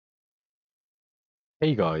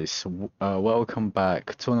Hey guys, welcome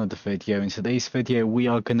back to another video. In today's video, we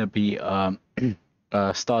are going to be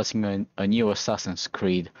starting a new Assassin's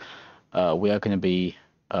Creed. We are going to be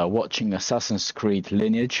watching Assassin's Creed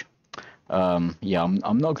Lineage. Yeah,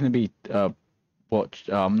 I'm not going to be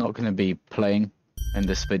I'm not going to be playing in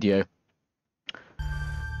this video.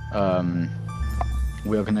 We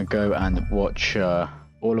are going to go and watch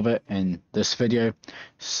all of it in this video.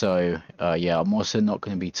 So yeah, I'm also not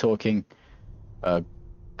going to be talking.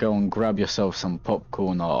 Go and grab yourself some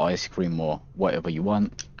popcorn or ice cream or whatever you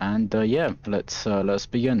want, and yeah, let's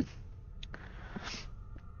begin.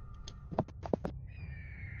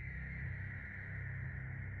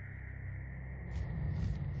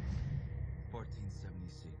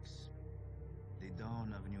 1476, the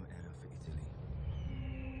dawn of a new era for Italy.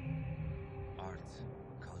 Art,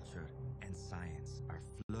 culture, and science are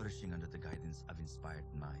flourishing under the guidance of inspired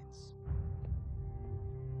minds.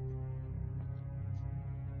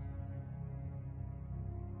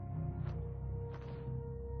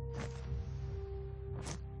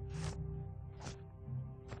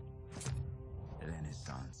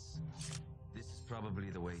 Renaissance. This is probably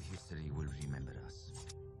the way history will remember us.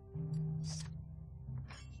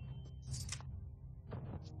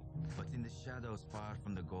 But in the shadows far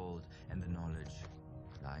from the gold and the knowledge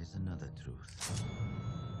lies another truth.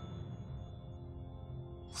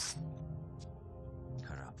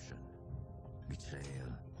 Corruption, betrayal,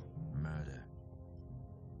 murder,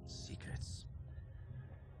 secrets.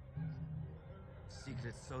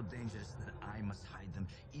 Secrets so dangerous that I must hide them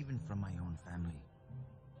even from my own family.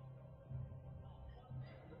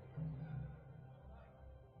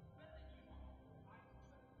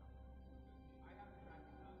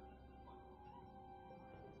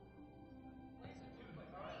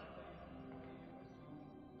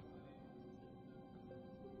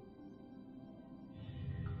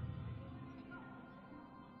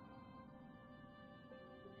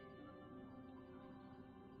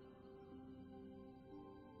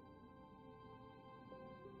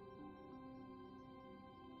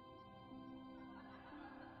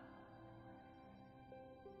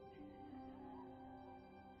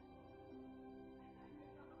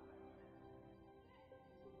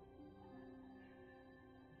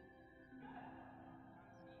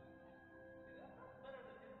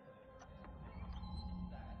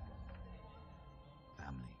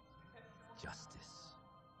 Family, justice,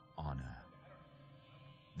 honor.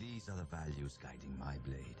 These are the values guiding my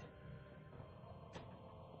blade.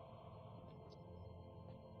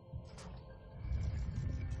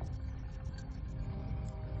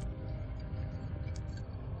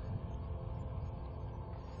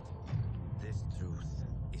 This truth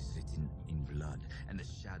is written in blood, and the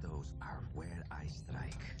shadows are where I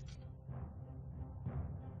strike.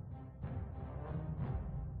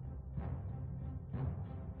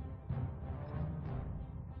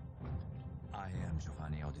 I am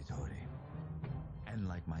Giovanni Auditore, and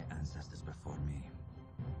like my ancestors before me,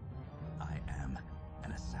 I am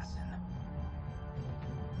an assassin.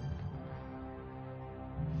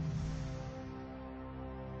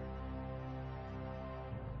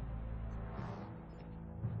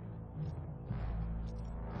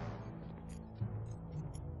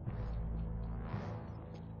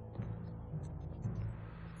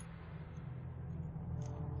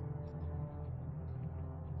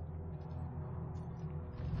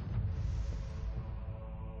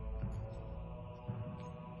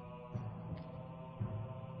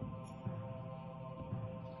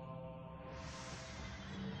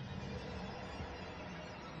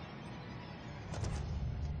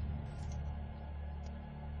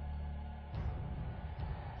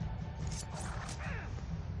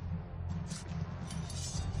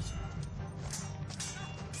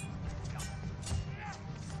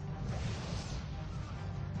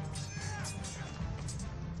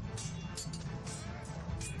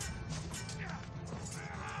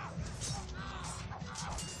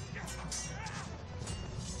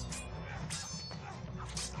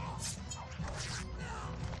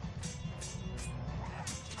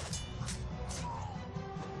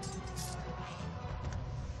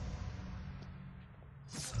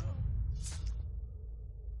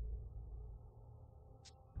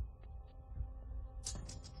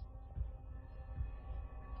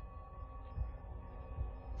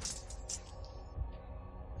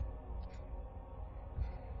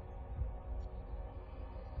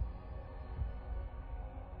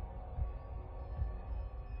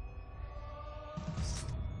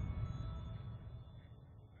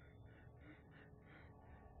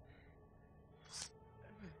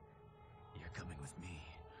 You're coming with me.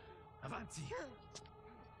 Avanti!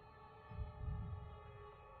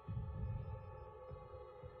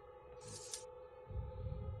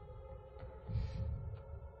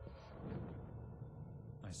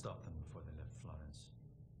 stop them before they left Florence.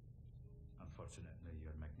 Unfortunately,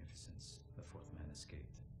 Your Magnificence, the fourth man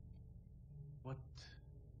escaped. What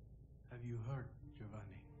have you heard,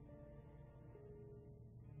 Giovanni?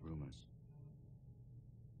 Rumors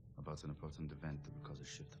about an important event that will cause a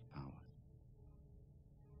shift of power.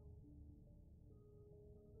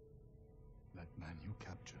 That man you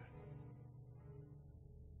captured,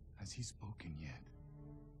 has he spoken yet?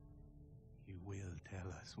 He will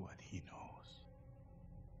tell us what he knows.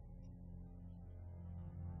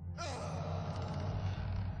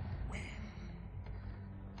 When?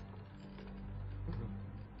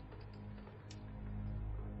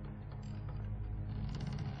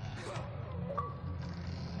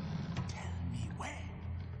 Tell me when.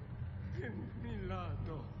 In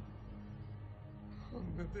Milano, on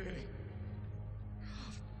the day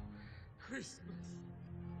of Christmas,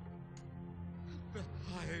 the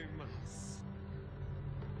High Mass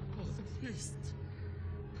of the feast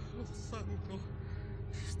of Santo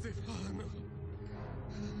Stefano.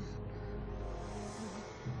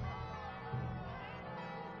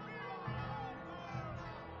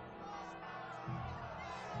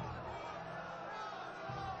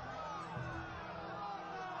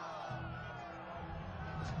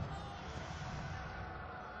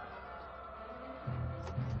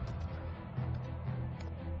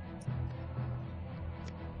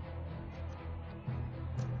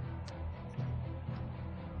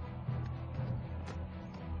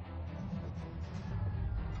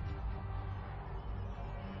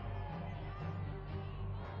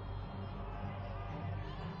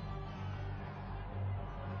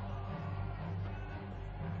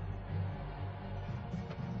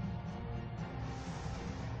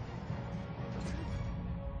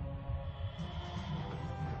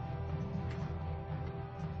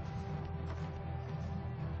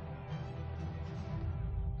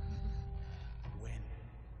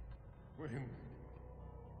 When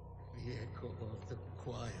the echo of the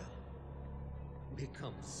choir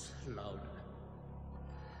becomes louder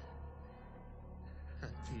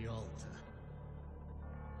at the altar,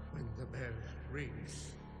 when the bell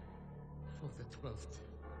rings for the 12th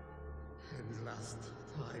and last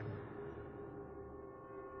time.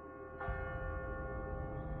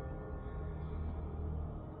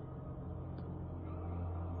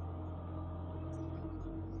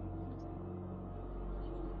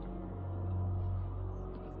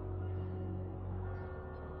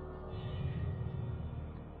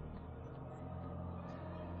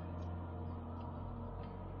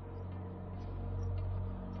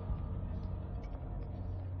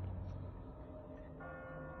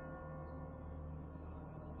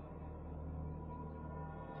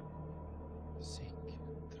 Sic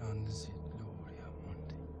transit gloria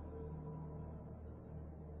mundi.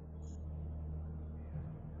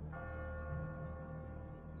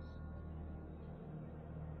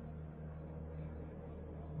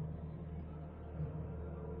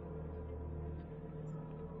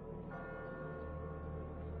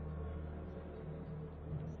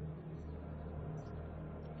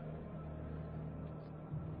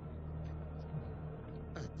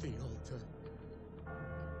 At the altar,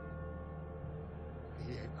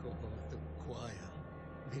 the echo of the choir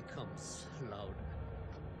becomes louder.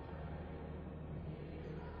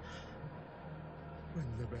 When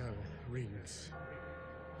the bell rings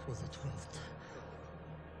for the 12th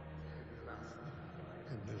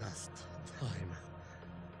and last time,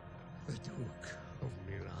 the Duke of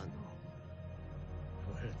Milano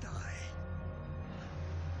will die.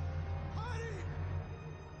 Hurry!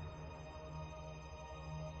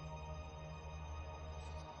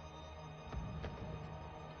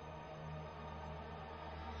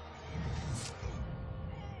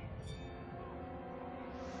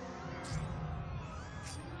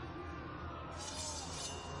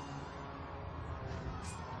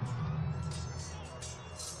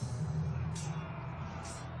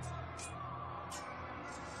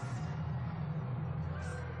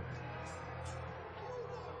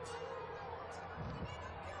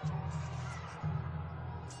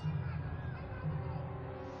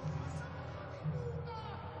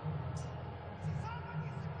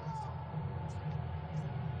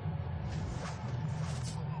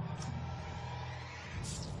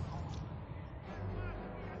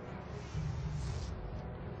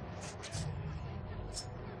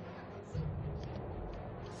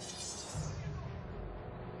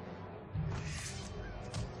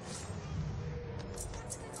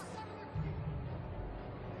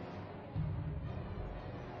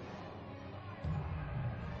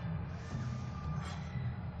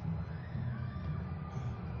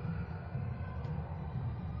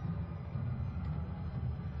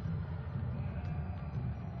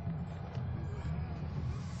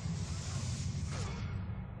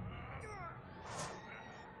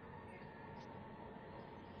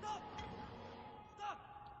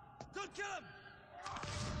 kill him!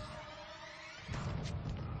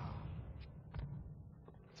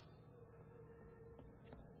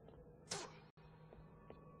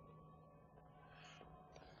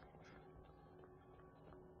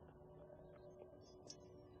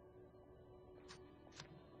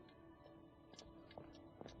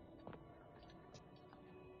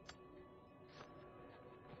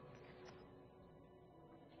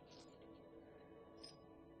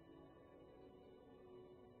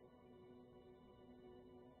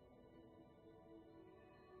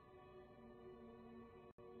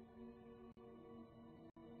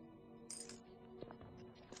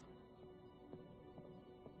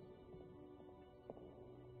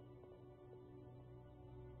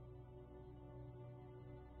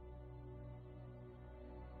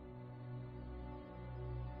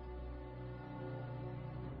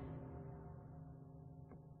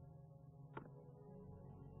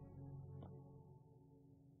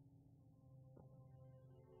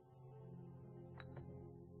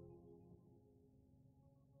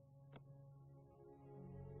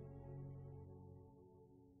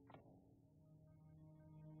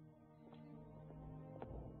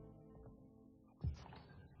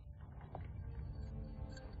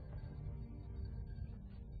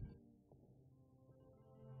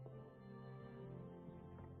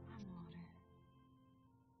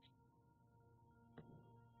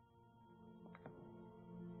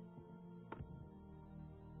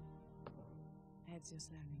 Ezio's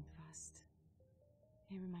learning fast.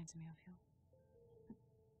 He reminds me of you.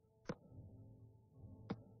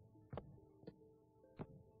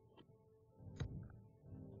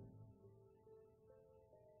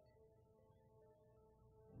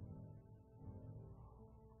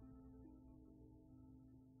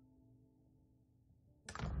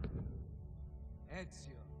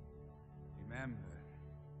 Ezio, remember,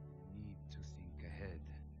 you need to think ahead.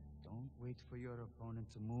 Don't wait for your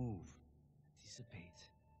opponent to move. Anticipate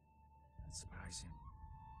and surprise him.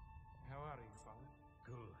 How are you, Father?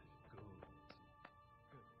 Good, good.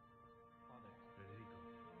 Good. Father, Federico.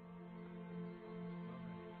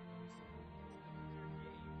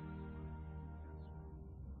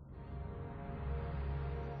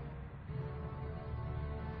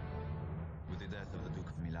 With the death of the Duke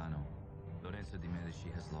of Milano, Lorenzo de' Medici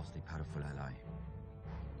has lost a powerful ally.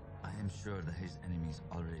 I am sure that his enemies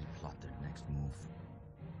already plot their next move.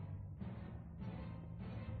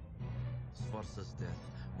 Sforza's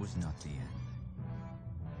death was not the end.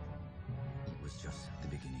 It was just the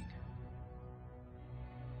beginning.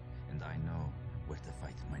 And I know where to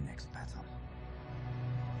fight my next battle.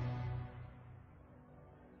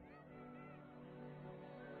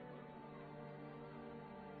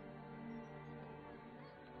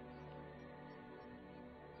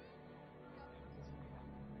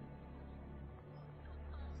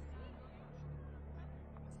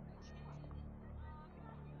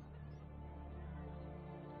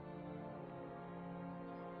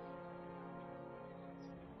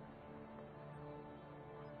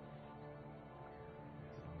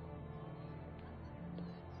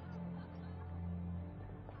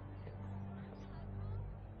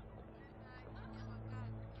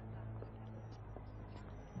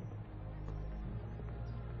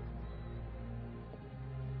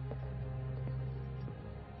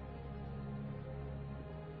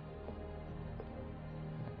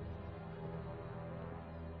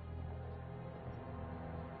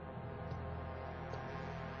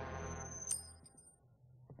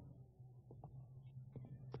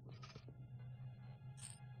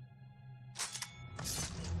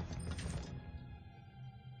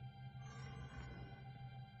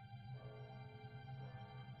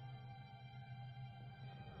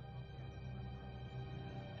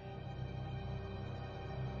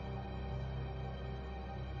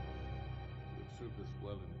 Served us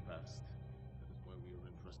well in the past. That is why we are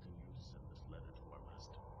entrusting you to send this letter to our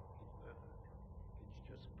master. It's perfect. It's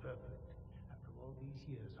just perfect. After all these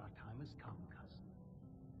years, our time has come, cousin.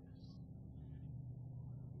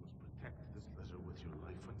 You must protect this letter with your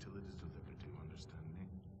life until it is delivered. Do you understand me?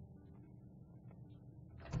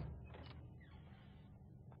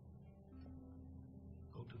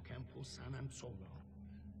 Go to Campo San Anselmo.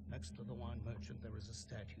 Next to the wine merchant, there is a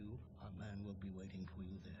statue. Our man will be waiting for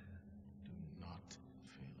you there. Do not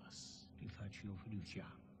fail us. Ti faccio fiducia.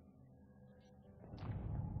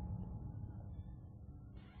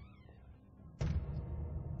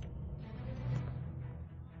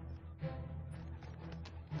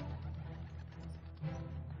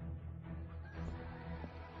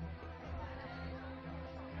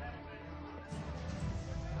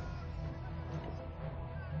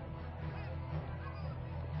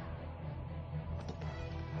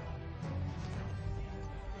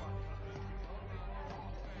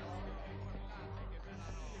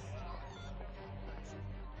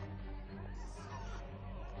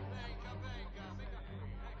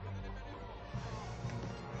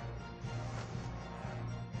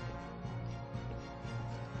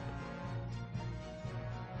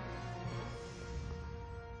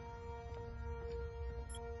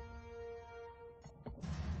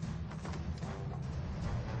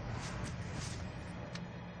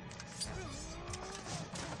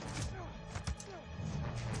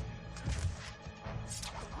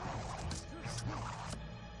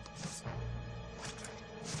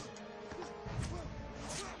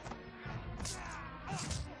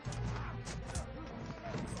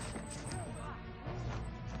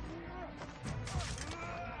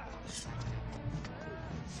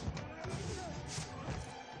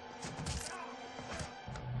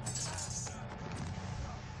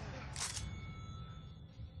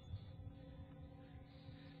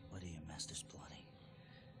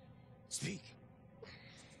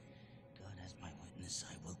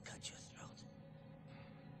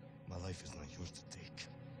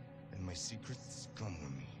 my secrets? Come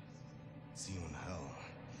with me. See you in hell.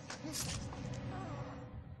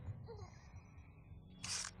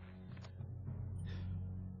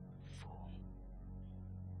 Fool.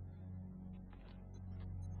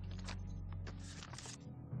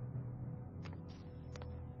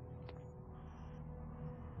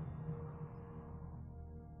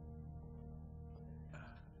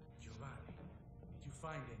 Giovanni, did you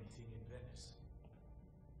find anything in Venice?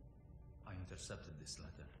 I intercepted this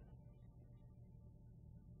letter.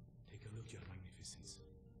 Take a look, Your Magnificence.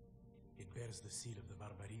 It bears the seal of the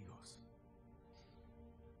Barbarigos.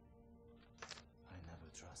 I never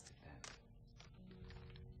trusted them.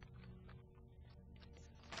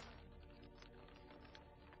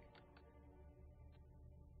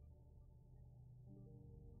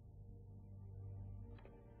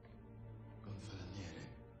 Gonfaloniere.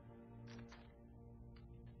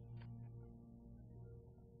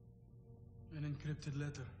 An encrypted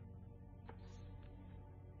letter.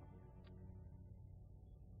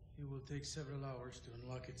 It will take several hours to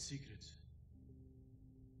unlock its secrets.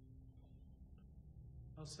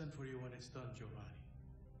 I'll send for you when it's done, Giovanni.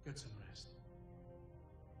 Get some rest.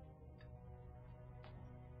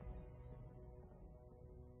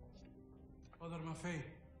 Father Maffei.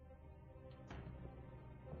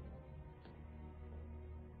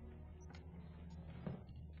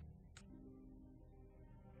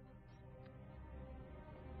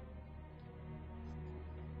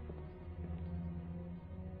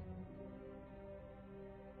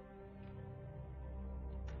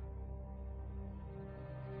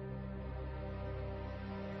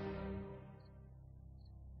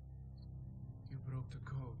 You broke the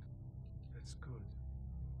code. That's good.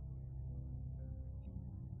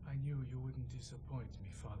 I knew you wouldn't disappoint me,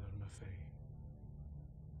 Father Maffei.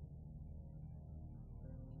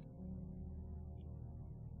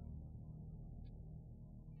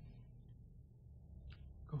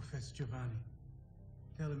 Go fetch Giovanni.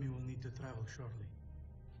 Tell him you will need to travel shortly.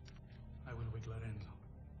 I will wait Lorenzo.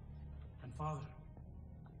 And Father,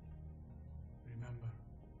 remember,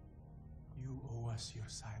 you owe us your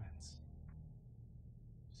silence.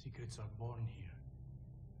 Secrets are born here,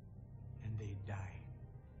 and they die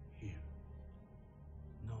here.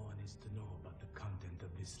 No one is to know about the content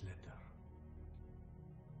of this letter.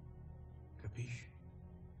 Capiche?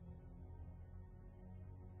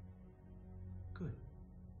 Good.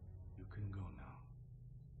 You can go now.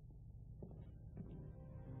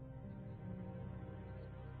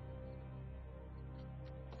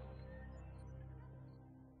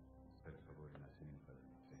 Per favore, un attimo, Padre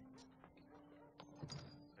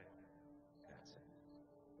Maffei. Grazie.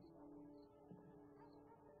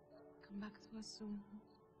 Come back to us soon.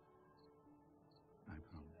 I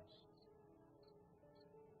promise.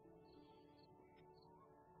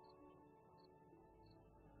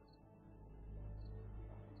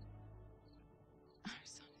 Our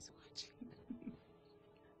son is watching.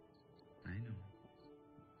 I know.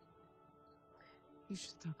 You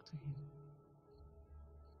should talk to him.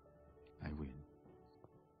 I will.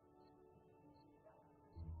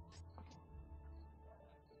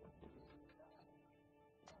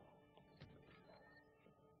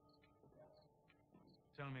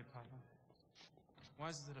 Tell me, Papa, why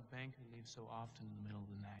is it that a banker leaves so often in the middle of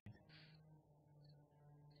the night?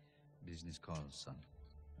 Business calls, son.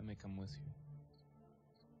 I may come with you.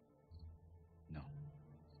 No.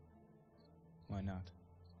 Why not?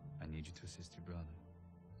 I need you to assist your brother.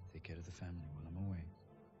 Take care of the family while I'm away.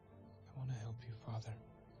 I want to help you, Father.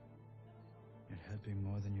 You're helping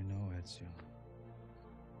more than you know, Ezio.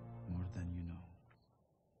 More than you know.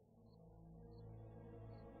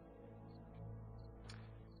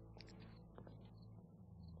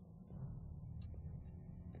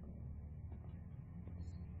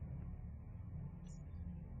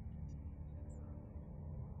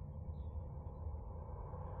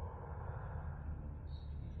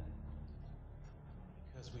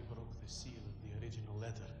 Because we broke the seal of the original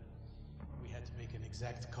letter, we had to make an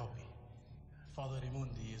exact copy. Father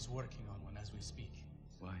Raimundi is working on one as we speak.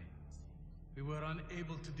 Why? We were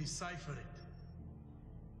unable to decipher it.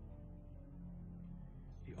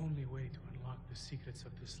 The only way to unlock the secrets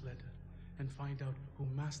of this letter and find out who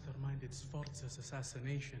masterminded Sforza's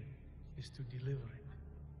assassination is to deliver it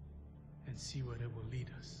and see where it will lead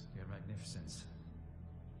us. Your Magnificence.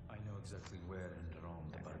 I know exactly where in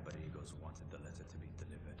Rome the Barbarigos wanted the letter to be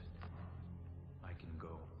delivered. I can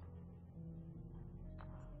go.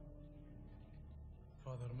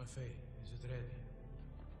 Father Maffei, is it ready?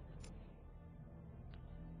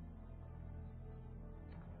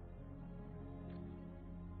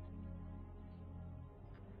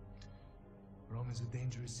 Rome is a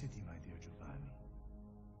dangerous city, my dear Giovanni.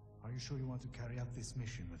 Are Are you sure you want to carry out this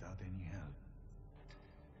mission without any help?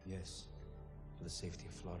 Yes, for the safety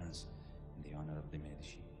of Florence and the honor of the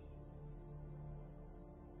Medici.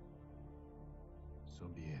 So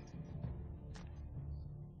be it.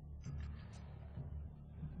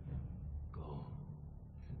 Go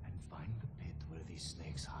and find the pit where these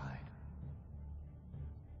snakes hide.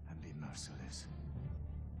 And be merciless.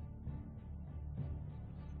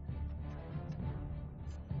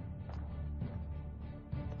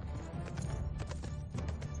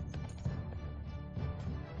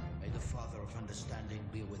 May the Father of Understanding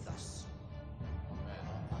be with us.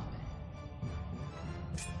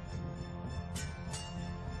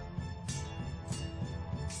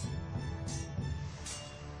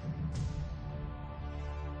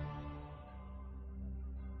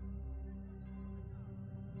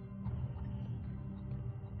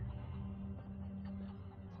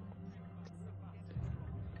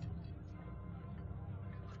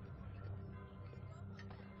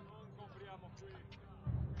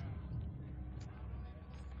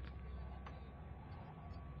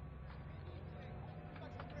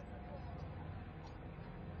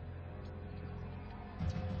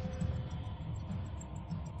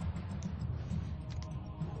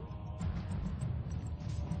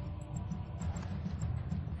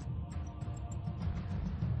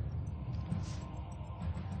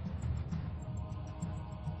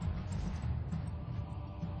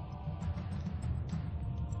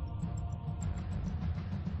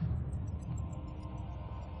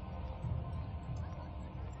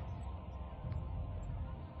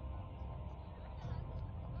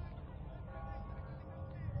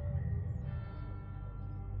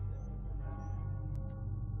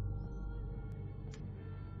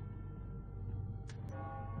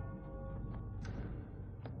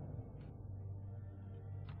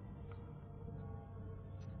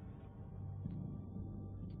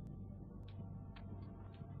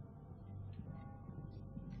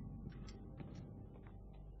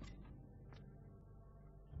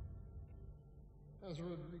 Has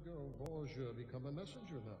Rodrigo Borgia become a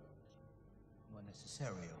messenger now? More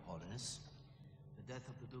necessary, Your Holiness. The death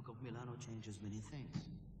of the Duke of Milano changes many things.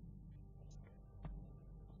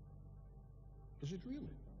 Is it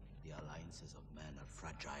really? The alliances of men are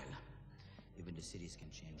fragile. Even the cities can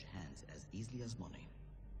change hands as easily as money.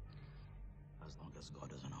 As long as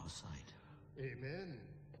God is on our side. Amen.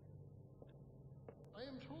 I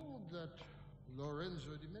am told that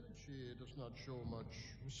Lorenzo de Medici does not show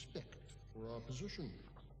much respect for our position.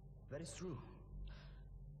 That is true.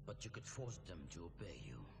 But you could force them to obey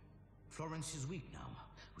you. Florence is weak now.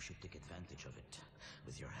 We should take advantage of it.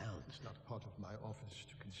 With your help. It's not part of my office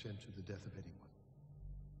to consent to the death of anyone.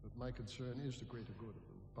 But my concern is the greater good of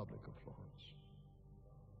the Republic of Florence.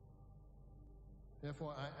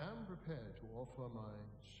 Therefore, I am prepared to offer my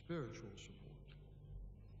spiritual support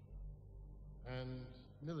and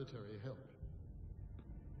military help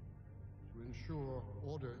to ensure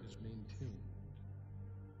order is maintained.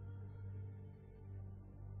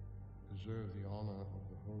 Preserve the honor of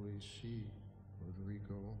the Holy See,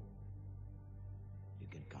 Rodrigo. You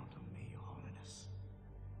can count on me, Your Holiness.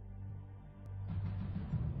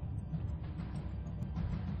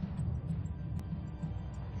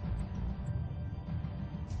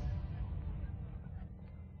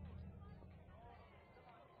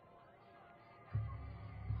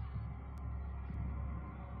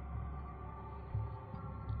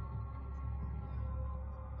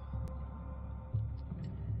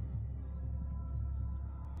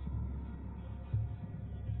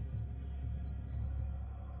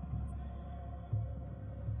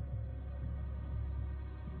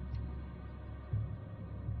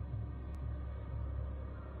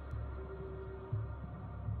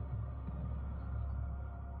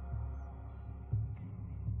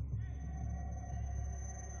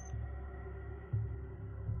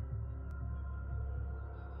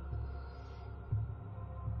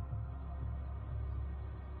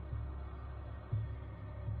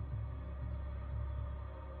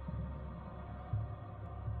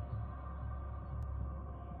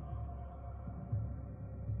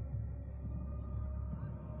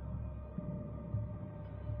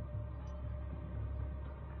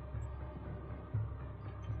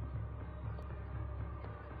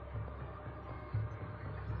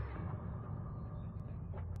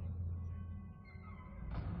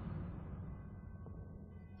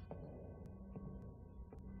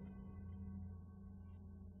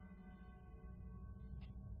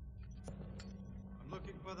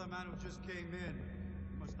 Looking for the man who just came in.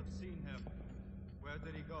 You must have seen him. Where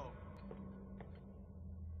did he go?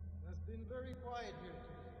 It has been very quiet here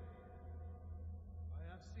today. I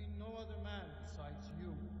have seen no other man besides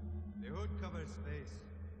you.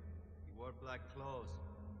 wore black clothes.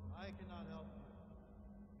 I cannot help you.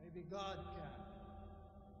 Maybe God can.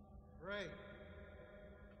 Pray.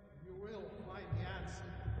 You will find the answer.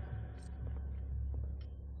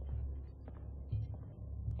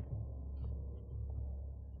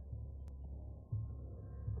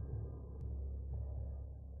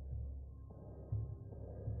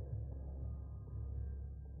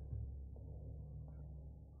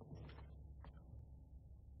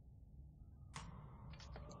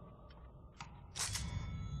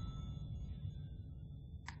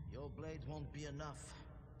 Your blade won't be enough,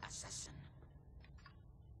 assassin.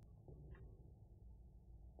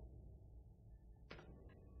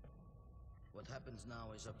 What happens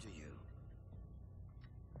now is up to you.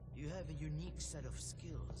 You have a unique set of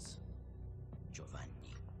skills,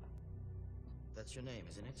 Giovanni. That's your name,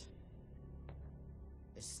 isn't it?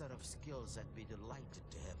 A set of skills I'd be delighted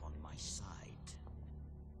to have on my side.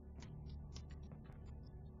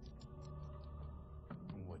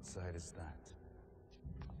 What side is that?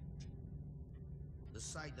 The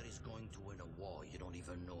side that is going to win a war you don't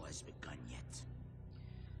even know has begun yet.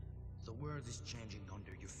 The world is changing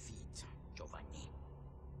under your feet, Giovanni.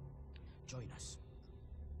 Join us,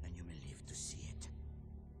 and you may live to see it.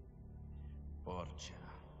 Borgia.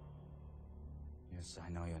 Yes, I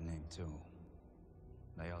know your name too.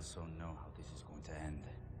 I also know how this is going to end.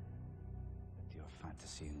 With your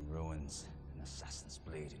fantasy in ruins, an assassin's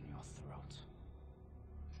blade in your throat.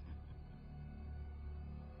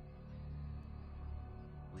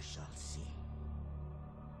 We shall see.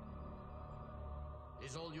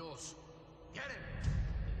 He's all yours. Get him!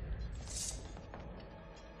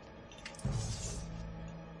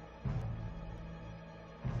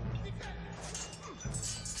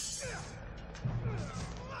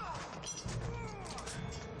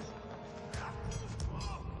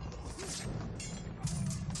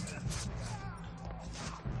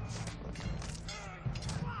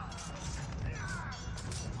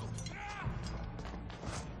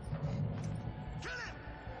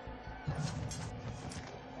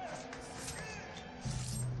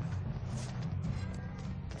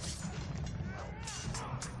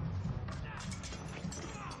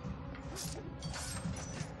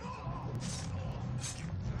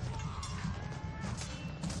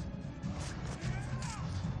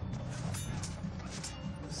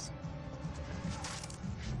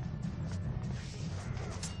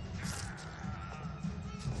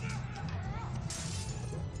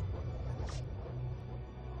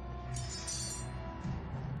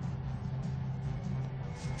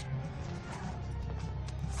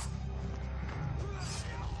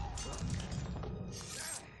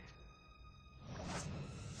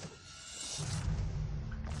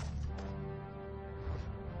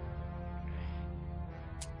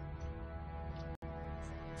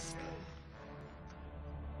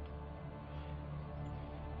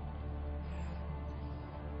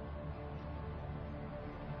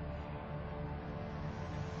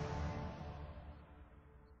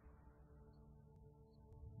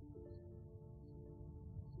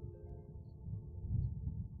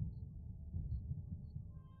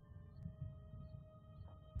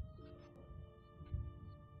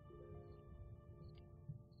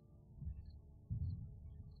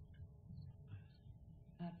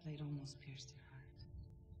 That blade almost pierced your heart.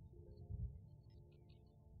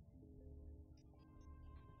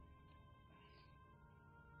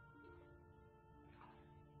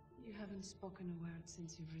 You haven't spoken a word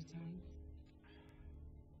since you've returned.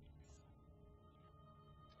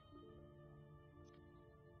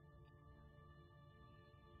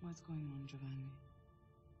 What's going on, Giovanni?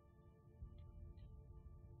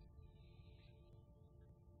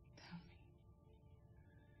 Tell me.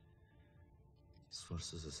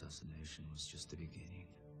 Sforza's assassination was just the beginning.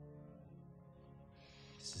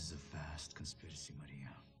 This is a vast conspiracy,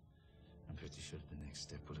 Maria. I'm pretty sure the next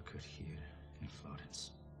step will occur here, in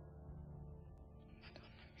Florence. Madonna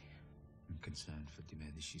mia. I'm concerned for the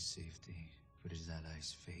Medici's safety, for his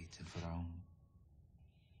allies' fate, and for our own.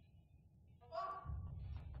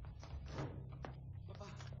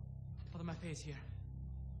 Papa! Father Maffei is here.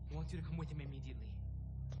 He wants you to come with him immediately.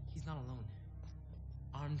 He's not alone.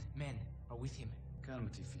 Armed men are with him.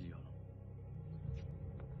 Calmati, figliolo.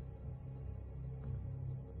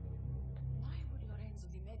 Why would Lorenzo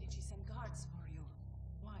de' Medici send guards for you?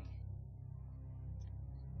 Why?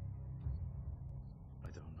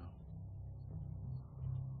 I don't know.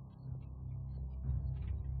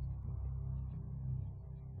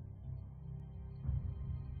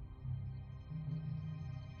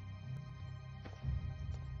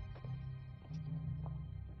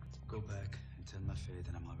 Go back and tell Maffei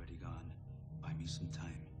that I'm already gone. Buy me some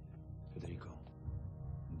time, Federico.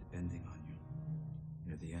 And depending on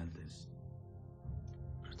You're the eldest.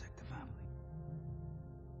 Protect the family.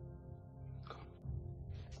 Come.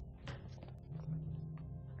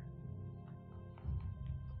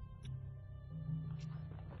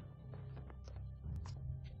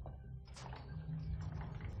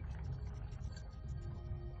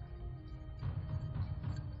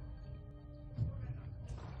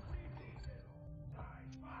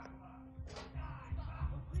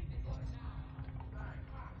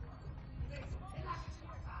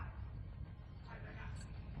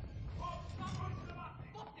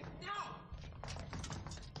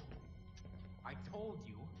 I told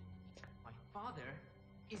you, my father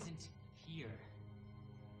isn't here.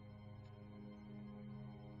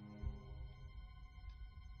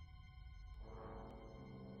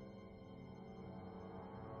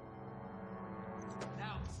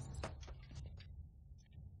 Now!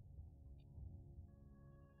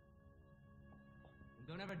 And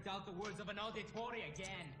don't ever doubt the words of an Auditore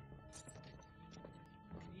again.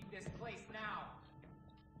 Leave this place now.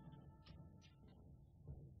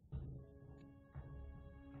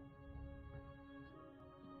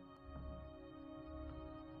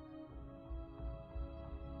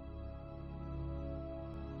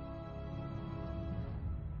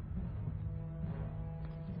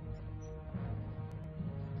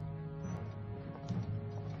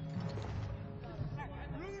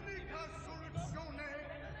 L'unica soluzione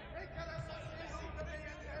è che l'assassino deve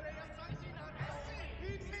essere assassinato.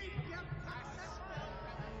 I figli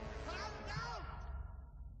Calm down!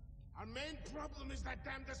 Our main problem is that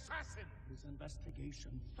damned assassin. His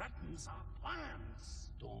investigation threatens our plans.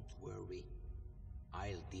 Don't worry.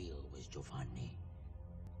 I'll deal with Giovanni.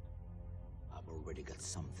 I've already got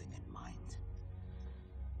something in mind.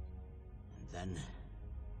 And then,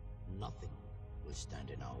 nothing will stand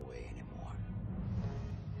in our way anymore.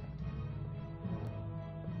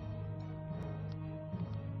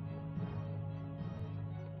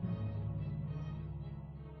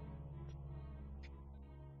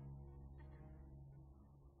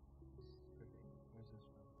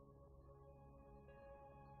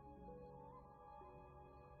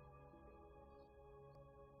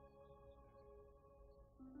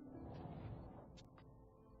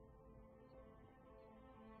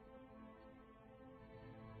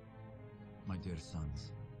 My dear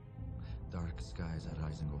sons, dark skies are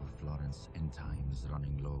rising over Florence and time is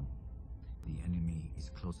running low. The enemy is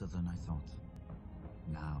closer than I thought.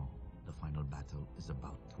 Now, the final battle is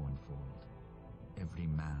about to unfold. Every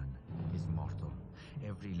man is mortal.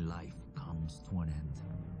 Every life comes to an end.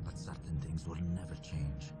 But certain things will never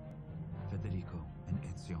change. Federico and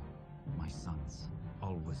Ezio, my sons,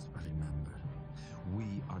 always remember.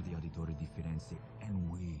 We are the Auditore di Firenze, and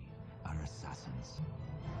we are assassins.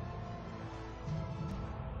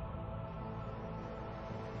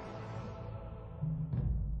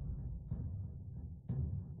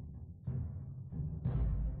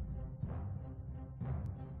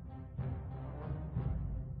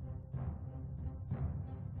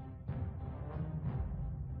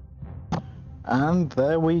 And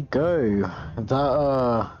there we go.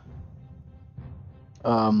 That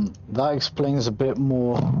explains a bit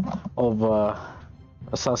more of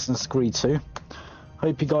Assassin's Creed 2.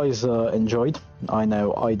 Hope you guys enjoyed. I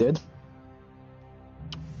know I did.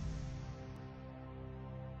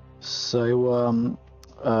 So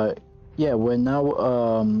yeah, we're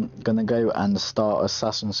now gonna go and start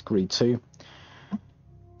Assassin's Creed 2.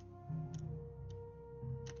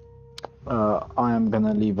 I am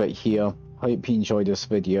gonna leave it here. Hope you enjoyed this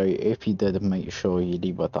video. If you did, make sure you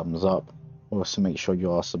leave a thumbs up. Also make sure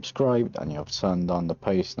you are subscribed and you have turned on the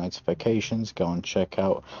post notifications. Go and check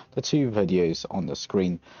out the two videos on the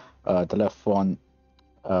screen. The left one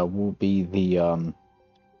will be the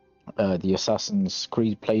Assassin's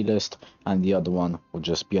Creed playlist, and the other one will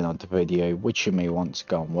just be another video which you may want to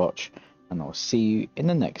go and watch. And I'll see you in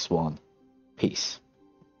the next one. Peace.